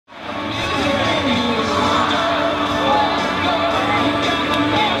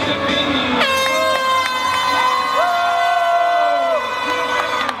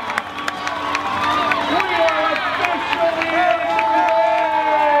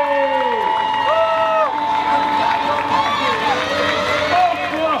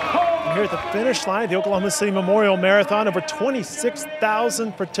finish line at the Oklahoma City Memorial Marathon. Over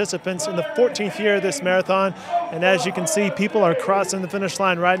 26,000 participants in the 14th year of this marathon. And as you can see, people are crossing the finish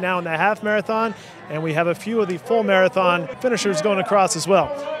line right now in the half marathon. And we have a few of the full marathon finishers going across as well.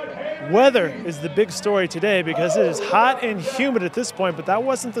 Weather is the big story today because it is hot and humid at this point, but that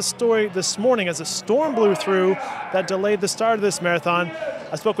wasn't the story this morning as a storm blew through that delayed the start of this marathon.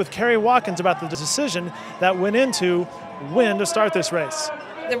 I spoke with Kerry Watkins about the decision that went into when to start this race.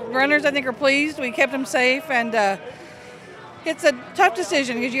 The runners, I think, are pleased. We kept them safe, and it's a tough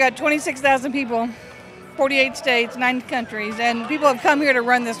decision because you got 26,000 people, 48 states, 9 countries, and people have come here to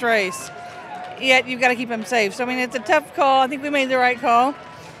run this race, yet you've got to keep them safe. So, I mean, it's a tough call. I think we made the right call.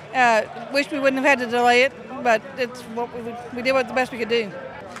 Wish we wouldn't have had to delay it, but it's what we did what the best we could do.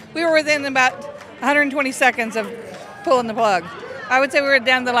 We were within about 120 seconds of pulling the plug. I would say we were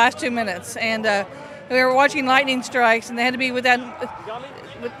down to the last 2 minutes, and we were watching lightning strikes, and they had to be within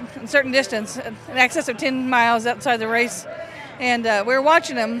a certain distance, in excess of 10 miles outside the race. And we were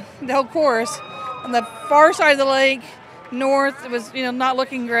watching them the whole course on the far side of the lake, north. It was not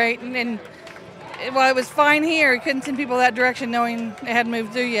looking great, and while it was fine here, we couldn't send people that direction knowing it hadn't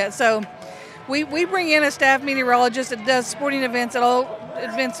moved through yet. So we bring in a staff meteorologist that does sporting events at all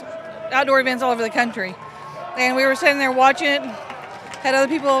events, outdoor events all over the country. And we were sitting there watching it, had other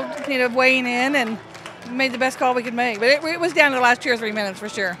people weighing in, and made the best call we could make. But it was down to the last 2 or 3 minutes for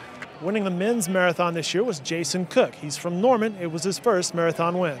sure. Winning the men's marathon this year was Jason Cook. He's from Norman. It was his first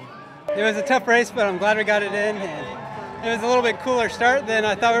marathon win. It was a tough race, but I'm glad we got it in. And it was a little bit cooler start than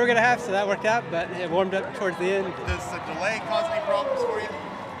I thought we were going to have, so that worked out, but it warmed up towards the end. Does the delay cause any problems for you?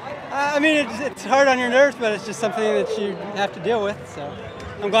 I mean, it's hard on your nerves, but it's just something that you have to deal with, so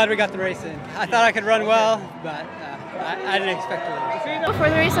I'm glad we got the race in. I thought I could run well, but I didn't expect to win. Before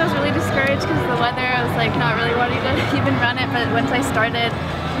the race, I was really discouraged because of the weather. I was not really wanting to even run it, but once I started,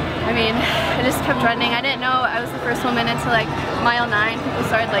 I mean, I just kept running. I didn't know I was the first woman into mile 9. People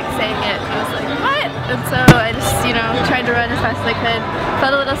started saying it. I was like, what? And so I just, tried to run as fast as I could.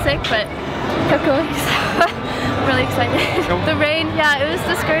 Felt a little sick, but kept going. So I'm really excited. The rain, yeah, it was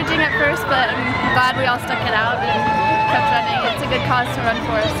discouraging at first, but I'm glad we all stuck it out and kept running. It's a good cause to run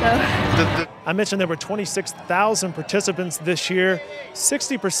for, so. I mentioned there were 26,000 participants this year.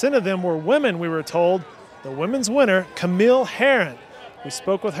 60% of them were women, we were told. The women's winner, Camille Herron. We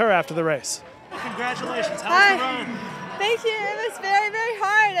spoke with her after the race. Congratulations. How's the run? Thank you. It was very, very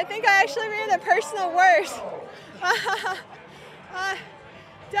hard. I think I actually ran a personal worst.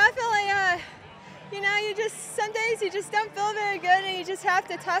 Definitely, some days you just don't feel very good and you just have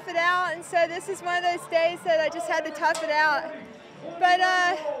to tough it out. And so this is one of those days that I just had to tough it out. But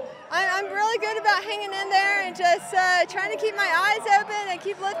I'm really good about hanging in there and just trying to keep my eyes open and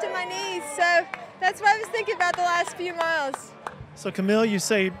keep lifting my knees. So that's what I was thinking about the last few miles. So Camille, you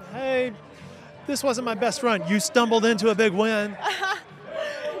say, hey, this wasn't my best run. You stumbled into a big win.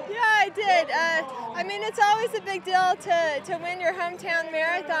 Yeah, I did. I mean, it's always a big deal to win your hometown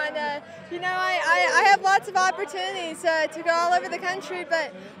marathon. I have lots of opportunities to go all over the country,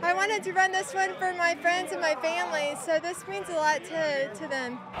 but I wanted to run this one for my friends and my family, so this means a lot to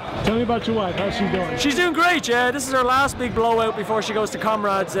them. Tell me about your wife. How's she doing? She's doing great, yeah. This is her last big blowout before she goes to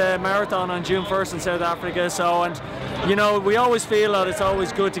Comrades Marathon on June 1st in South Africa. So, and we always feel that it's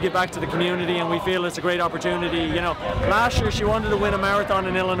always good to get back to the community, and we feel it's a great opportunity. Last year she wanted to win a marathon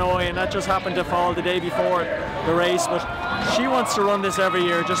in Illinois, and that just happened to fall the day before the race, but she wants to run this every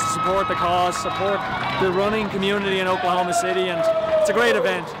year just to support the cause, support the running community in Oklahoma City, and it's a great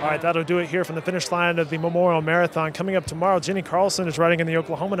event. All right, that'll do it here from the finish line of the Memorial Marathon. Coming up tomorrow, Jenny Carlson is writing in the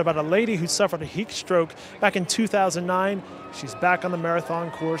Oklahoman about a lady who suffered a heat stroke back in 2009. She's back on the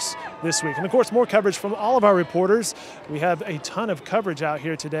marathon course this week. And of course, more coverage from all of our reporters. We have a ton of coverage out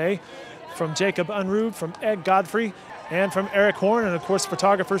here today from Jacob Unruh, from Ed Godfrey, and from Eric Horn, and of course,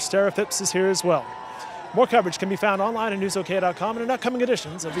 photographer Sarah Phipps is here as well. More coverage can be found online at newsok.com and in upcoming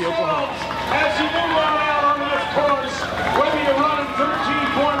editions of the Oklahoma. As you move on out on this course, whether you're running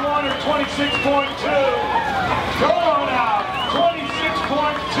 13.1 or 26.2,